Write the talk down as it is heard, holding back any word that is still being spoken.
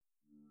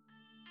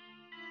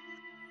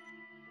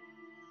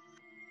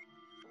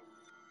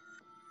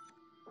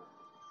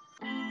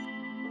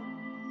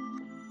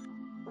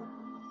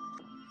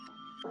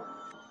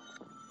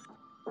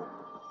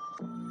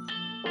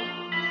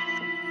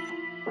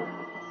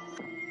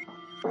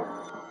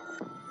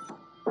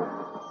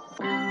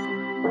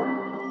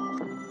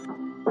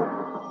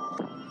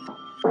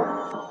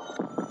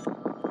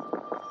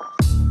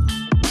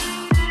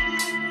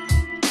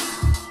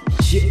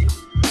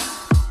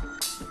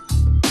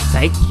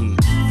you.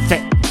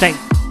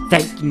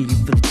 Thanking you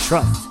for the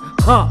trust.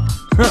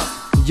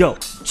 Yo,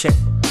 check.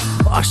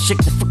 I shake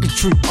the fucking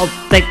truth. I'm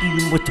thanking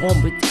you with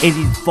time with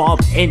Andy's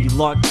vibe, Andy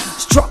like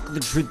struck the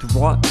truth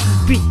right.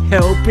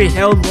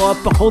 Beheld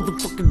like, behold the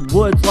fucking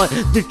words like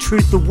the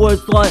truth, the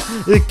words like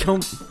it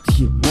comes to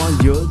you.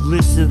 Mind your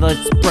listen, like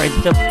spread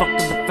the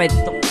fucking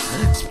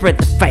faith, spread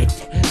the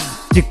faith.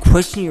 The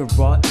question you're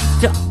right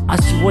to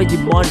ask you what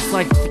your mind is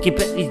like, thinking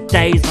about these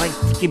days, like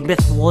thinking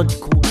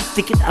methodological,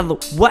 thinking other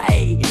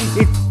way.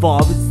 It's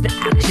vibe, it's the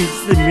action,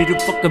 it's the middle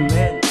fucking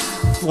man.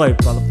 Flow,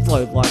 brother,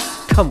 flow, like,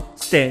 come on,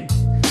 stand.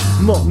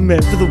 My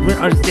man, for the win,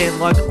 understand,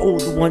 like, all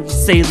the ones you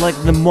say, like,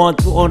 the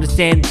mind will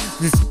understand,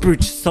 the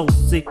spiritual soul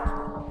sick.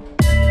 Love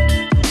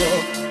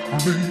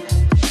me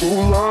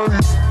for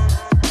life,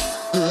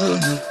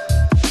 yeah.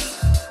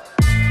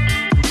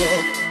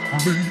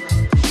 Love me,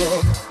 love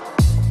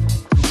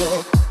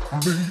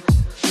me,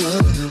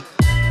 yeah.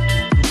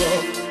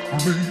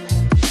 Love me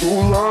for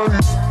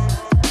life,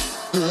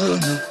 yeah.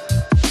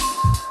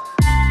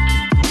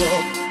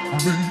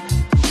 Love me,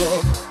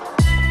 love me.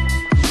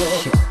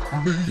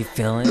 You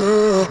feeling?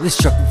 The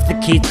struggle for the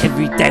kids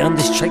every day on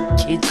the street,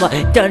 kids like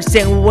don't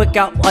understand what work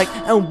out like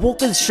and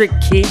walk on the street,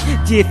 kid.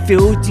 Do you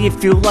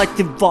feel like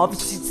the vibes,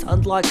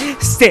 son? Like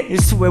stand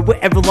and swear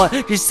whatever,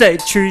 like just say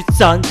the truth,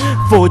 son.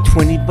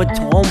 420 but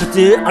time, but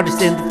to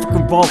understand the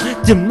fucking wrong.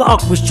 The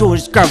mark was short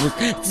as gravel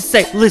to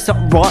say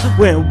listen right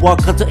when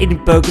walk out to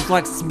eating burgers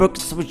like smoking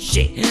some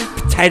shit.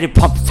 Potato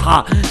pops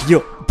hot,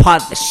 you're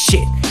part of the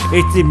shit.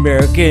 It's the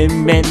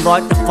American man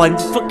like the fun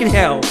fucking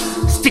hell.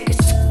 Stick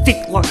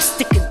like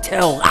stick and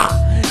tell.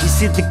 You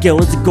see the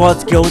girls, the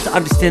guys,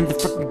 understand the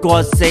fucking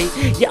guys say.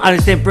 You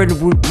understand Brendan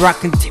Wood,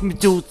 Brack and Tim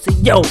Dool say,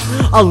 yo,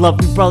 I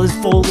love you brothers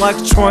for like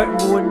trying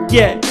to ruin,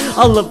 yeah.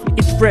 I love you,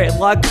 it's rare,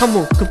 like come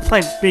on,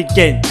 complain to me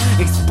again.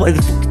 Explain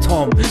the fucking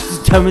time,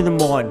 determine the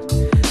mind.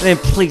 And then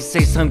please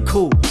say something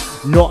cool.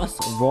 Nice,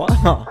 alright,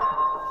 huh?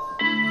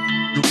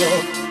 You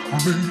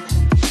got me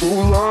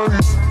for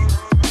life,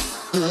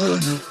 yeah.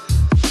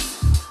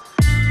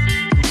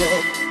 You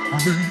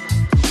got me,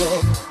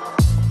 love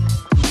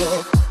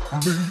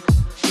me,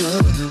 yeah.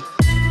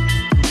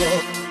 You got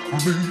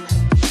me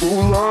for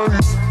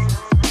life,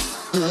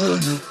 yeah.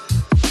 You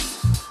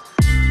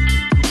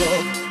got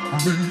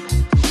me,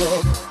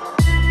 yeah.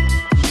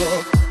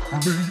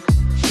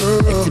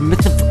 It's a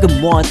motherfucking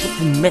mind, it's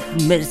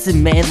a medicine,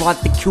 man. Like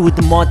the cure of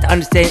the mind to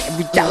understand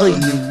every day,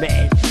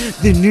 man.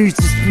 The news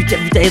is speech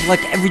every day,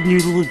 like every new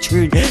little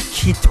tune.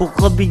 Kid talk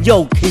like me,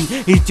 yo. Can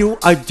you do?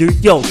 I do,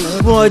 yo.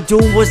 What I do?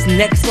 What's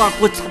next? Like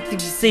what's something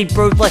to see,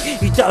 bro? Like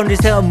you don't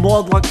understand my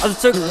mind. Like I'm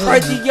so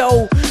crazy,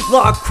 yo.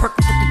 Like I crack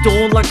the fucking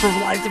door, like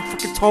realize the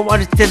fucking time. I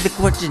understand the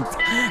questions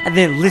and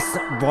then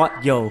listen, right,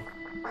 yo.